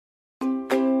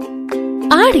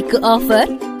ஆடிக்கு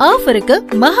ஆஃபருக்கு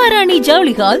மகாராணி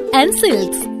ஜவுளி ஹால் அண்ட்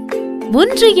சில்க்ஸ்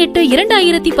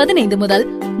 1/8/2015 முதல்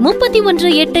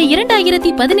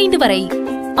 31/8/2015 வரை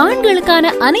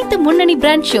ஆண்களுக்கான அனைத்து முன்னணி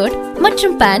பிராண்ட் ஷர்ட்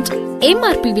மற்றும் பேண்ட்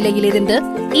MRP விலையிலிருந்து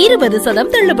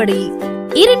 20% தள்ளுபடி.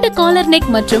 2 காலர் நெக்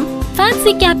மற்றும்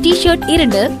ஃபேன்சி கேப் டி ஷர்ட்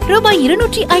 2 ரூபாய்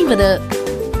 250.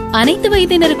 அனைத்து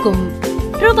வயதினருக்கும்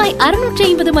ரூபாய்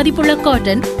 650 மதிப்புள்ள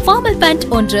காட்டன் ஃபார்மல் பேண்ட்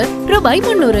 1 ரூபாய்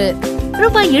 300.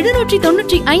 ரூபாய்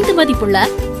 795 மதிப்புள்ள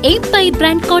எம்பயர்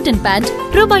பிராண்ட் காட்டன் பேண்ட்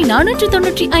ரூபாய்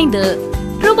 495.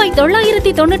 ரூபாய்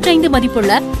 995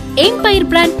 மதிப்புள்ள Empire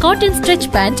brand cotton stretch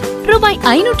pant ரூபாய்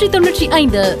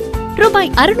 595.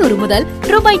 ரூபாய் 600 முதல்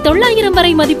ரூபாய் 900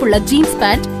 வரை மதிப்புள்ள ஜீன்ஸ்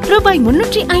பேண்ட் ரூபாய்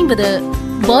 350.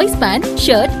 Boys pant,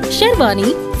 shirt, sherwani,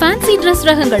 fancy dress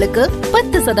ரகங்களுக்கு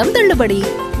 10% தள்ளுபடி.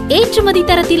 ஏற்றுமதி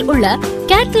தரத்தில் உள்ள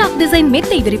கேட்லாக் டிசைன்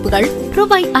மெத்தை விரிப்புகள்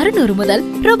ரூபாய் 600 முதல்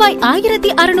ரூபாய்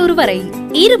 1600 வரை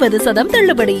 20%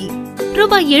 தள்ளுபடி.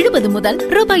 ரூபாய் 70 முதல்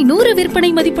ரூபாய் 100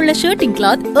 விற்பனை மதிப்புள்ள ஷர்ட்டிங்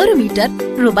கிளாத் 1 மீட்டர்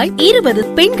ரூபாய் 20.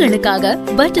 பெண்களுக்காக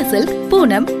butter silk,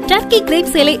 Poonam, Turkey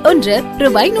grape சேலை 1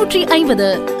 ரூபாய் 150.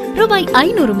 ரூபாய்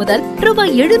 500 முதல்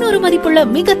ரூபாய் 700 மதிப்புள்ள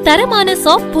மிக தரமான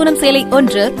சாஃப்ட் பூனம் சேலை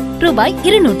 1 ரூபாய்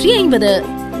 250.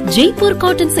 ஜெய்ப்பூர்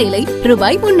காட்டன் சேலை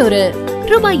ரூபாய் 300.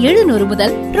 ரூபாய் 700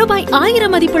 முதல் ரூபாய் 1000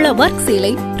 மதிப்புள்ள ஒர்க்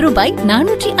சேலை ரூபாய்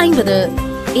 450.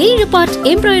 7 பார்ட்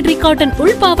எம்ப்ராய்டரி காட்டன்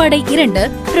உள்பாவாடை 2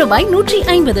 ரூபாய்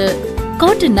 150.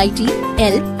 Cotton nightie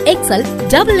L, XL,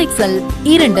 XXL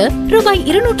 2 ரூபாய்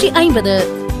 250.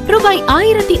 ரூபாய்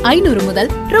 1500 முதல்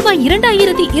ரூபாய்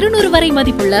 2200 வரை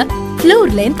மதிப்புள்ள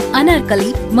ஃப்ளோர் லென்த் அனார்கலி,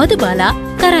 மதுபாலா,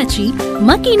 கராச்சி,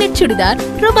 மக்கி நெட் சுடிதார்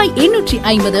ரூபாய்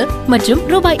 850 மற்றும்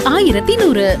ரூபாய்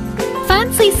 1100.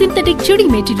 ஃபேன்சி சிந்தட்டிக் சுடி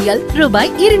மெட்டீரியல்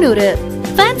ரூபாய் 200.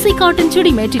 ஃபேன்சி காட்டன்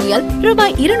சுடி மெட்டீரியல்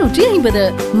ரூபாய் 250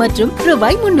 மற்றும்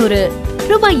ரூபாய் 300.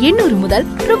 ரூபாய் 800 முதல்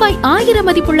ரூபாய் 1000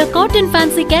 மதிப்புள்ள காட்டன்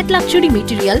ஃபேன்சி கேட்லாக் சுடி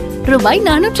மெட்டீரியல் ரூபாய்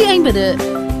 450.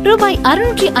 ரூபாய்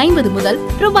 650 முதல்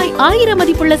ரூபாய் 1000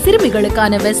 மதிப்புள்ள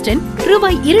சிறுமிகளுக்கான வெஸ்டர்ன்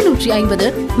ரூபாய் 250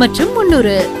 மற்றும்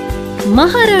 300.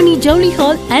 மகாராணி ஜவுளி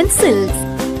ஹால் அண்ட் சில்க்ஸ்,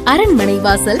 அரண்மனை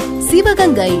வாசல்,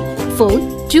 சிவகங்கை.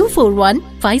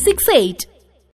 4241568.